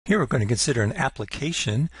Here we're going to consider an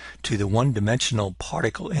application to the one-dimensional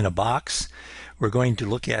particle in a box. We're going to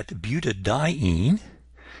look at butadiene,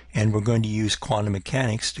 and we're going to use quantum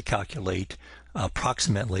mechanics to calculate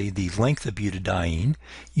approximately the length of butadiene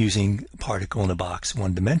using particle in a box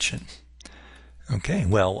one dimension. Okay,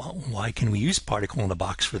 well, why can we use particle in a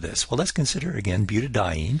box for this? Well, let's consider again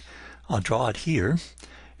butadiene. I'll draw it here,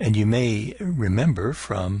 and you may remember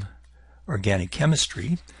from organic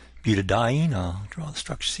chemistry, butadiene, I'll draw the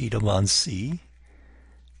structure C double bond C,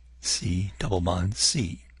 C double bond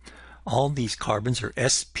C. All these carbons are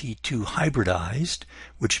sp2 hybridized,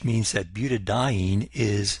 which means that butadiene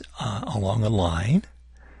is along a line.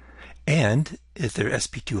 And if they're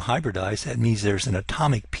sp2 hybridized, that means there's an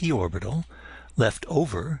atomic p orbital left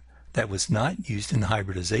over that was not used in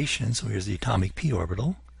hybridization. So here's the atomic p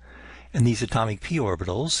orbital. And these atomic p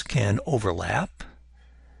orbitals can overlap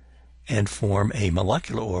and form a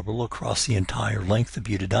molecular orbital across the entire length of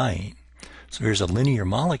butadiene. So here's a linear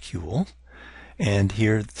molecule, and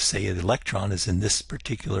here, say, the electron is in this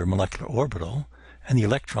particular molecular orbital, and the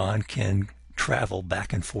electron can travel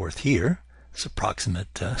back and forth here. It's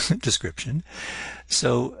approximate description.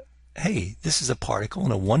 So, hey, this is a particle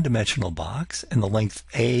in a one-dimensional box, and the length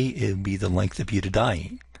A would be the length of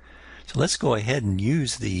butadiene. So let's go ahead and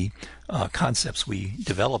use the concepts we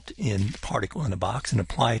developed in particle in a box and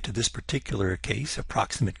apply it to this particular case,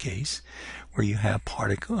 approximate case, where you have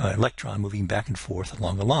electron moving back and forth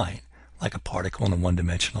along a line, like a particle in a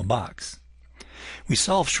one-dimensional box. We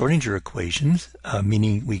solved Schrodinger equations,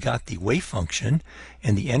 meaning we got the wave function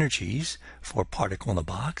and the energies for particle in a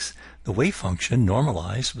box. The wave function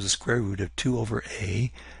normalized was the square root of 2 over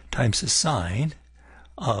a times the sine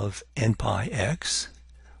of n pi x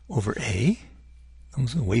over a.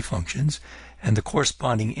 Those are the wave functions. And the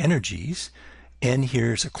corresponding energies, n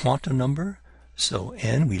here is a quantum number, so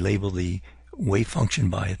n, we label the wave function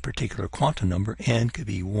by a particular quantum number. N could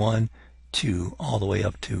be 1, 2, all the way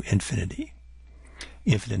up to infinity.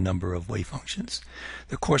 Infinite number of wave functions.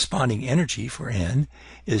 The corresponding energy for n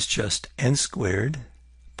is just n squared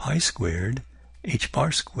pi squared h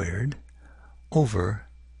bar squared over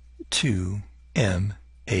 2m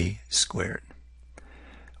a squared.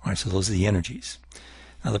 All right, so those are the energies.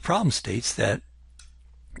 Now the problem states that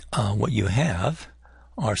what you have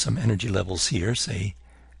are some energy levels here, say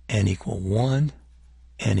n equal 1,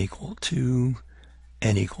 n equal 2,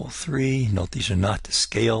 n equal 3. Note these are not to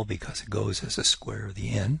scale because it goes as a square of the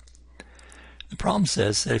n. The problem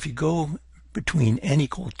says that if you go between n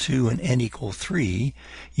equal 2 and n equal 3,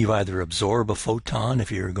 you either absorb a photon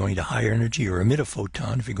if you're going to higher energy or emit a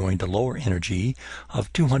photon if you're going to lower energy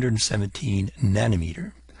of 217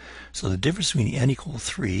 nanometer. So the difference between n equal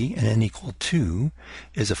 3 and n equal 2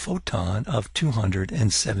 is a photon of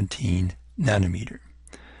 217 nanometer.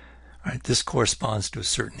 All right, this corresponds to a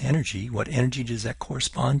certain energy. What energy does that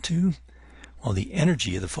correspond to? Well, the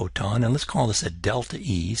energy of the photon, and let's call this a delta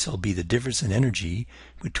E, so it'll be the difference in energy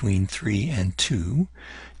between 3 and 2.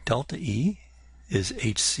 Delta E is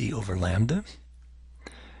hc over lambda.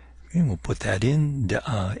 Okay, we'll put that in.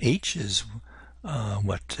 H is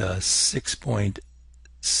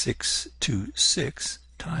 6.626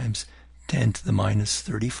 times 10 to the minus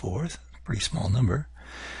 34th, pretty small number.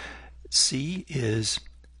 C is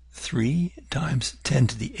 3 times 10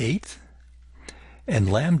 to the 8th,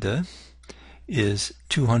 and lambda is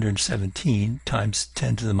 217 times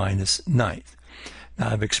 10 to the minus 9th.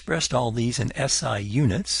 Now I've expressed all these in SI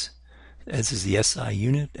units. This is the SI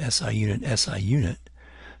unit, SI unit, SI unit,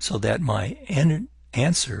 so that my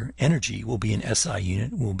answer, energy, will be in SI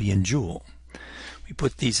unit, will be in joule. We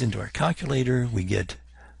put these into our calculator, we get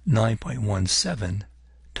 9.17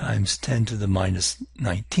 times 10 to the minus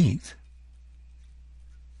 19th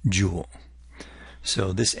joule.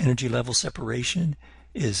 So this energy level separation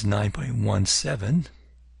is 9.17.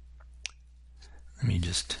 Let me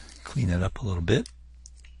just clean that up a little bit.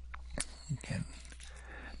 Okay.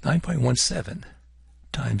 9.17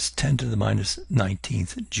 times 10 to the minus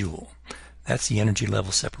 19th joule. That's the energy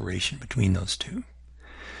level separation between those two.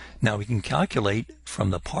 Now we can calculate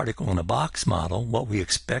from the particle in a box model what we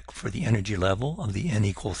expect for the energy level of the n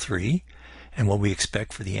equal 3 and what we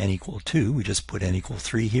expect for the n equal 2. We just put n equal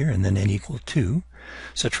 3 here and then n equal 2.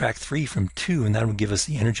 Subtract 3 from 2 and that will give us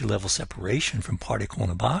the energy level separation from particle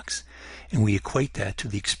in a box, and we equate that to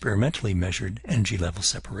the experimentally measured energy level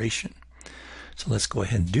separation. So let's go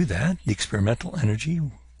ahead and do that. The experimental energy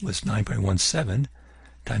was 9.17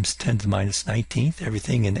 times 10 to the minus 19th,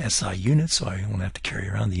 everything in SI units, so I won't have to carry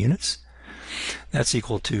around the units. That's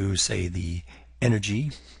equal to, say, the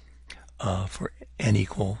energy for n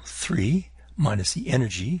equal 3 minus the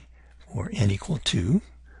energy for n equal 2.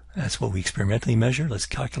 That's what we experimentally measure. Let's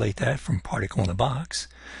calculate that from particle in a box.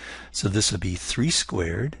 So this would be 3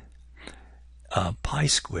 squared pi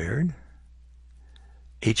squared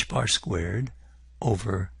h bar squared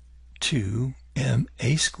over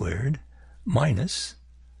 2ma squared minus,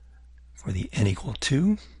 for the n equal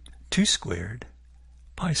 2 squared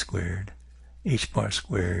pi squared h bar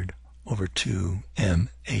squared over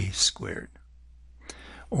 2ma squared.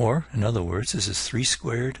 Or, in other words, this is 3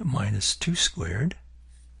 squared minus 2 squared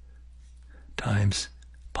times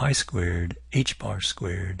pi squared h bar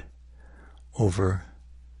squared over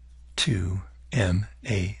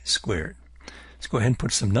 2ma squared. Let's go ahead and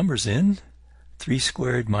put some numbers in. 3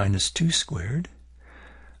 squared minus 2 squared.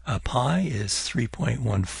 Pi is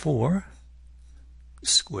 3.14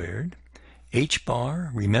 squared. H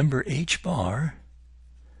bar, remember H bar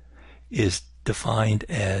is defined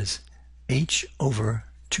as h over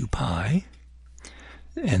 2 pi,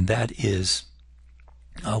 and that is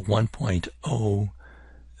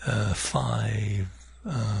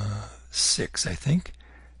 1.056, I think,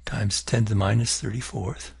 times 10 to the minus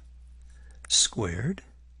 34th squared,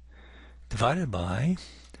 divided by,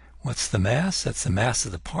 what's the mass? That's the mass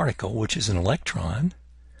of the particle, which is an electron.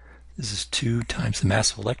 This is 2 times the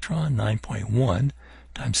mass of electron, 9.1,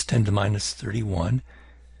 times 10 to the minus 31,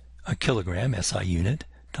 a kilogram, SI unit,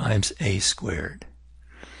 times a squared.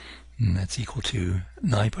 And that's equal to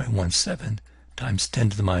 9.17 times 10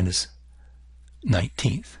 to the minus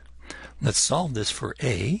 19th. Let's solve this for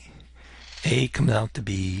A. A comes out to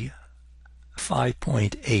be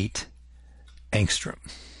 5.8 angstrom.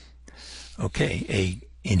 Okay, A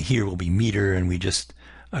in here will be meter, and we just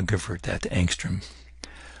convert that to angstrom.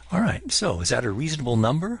 All right, so is that a reasonable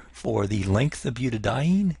number for the length of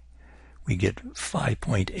butadiene? We get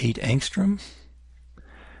 5.8 angstrom.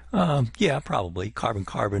 Yeah, probably.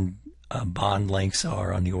 Carbon-carbon bond lengths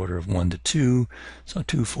are on the order of 1 to 2, so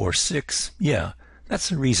 2, 4, 6. Yeah,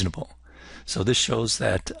 that's reasonable. So this shows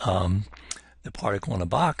that the particle in a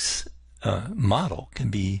box model can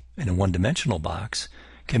be, in a one-dimensional box,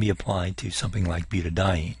 can be applied to something like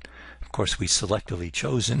butadiene. Of course, we selectively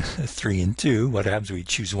chosen 3 and 2. What happens if we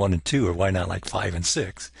choose 1 and 2, or why not like 5 and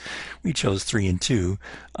 6? We chose 3 and 2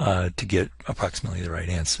 to get approximately the right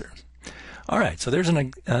answer. All right, so there's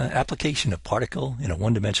an application of particle in a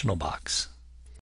one-dimensional box.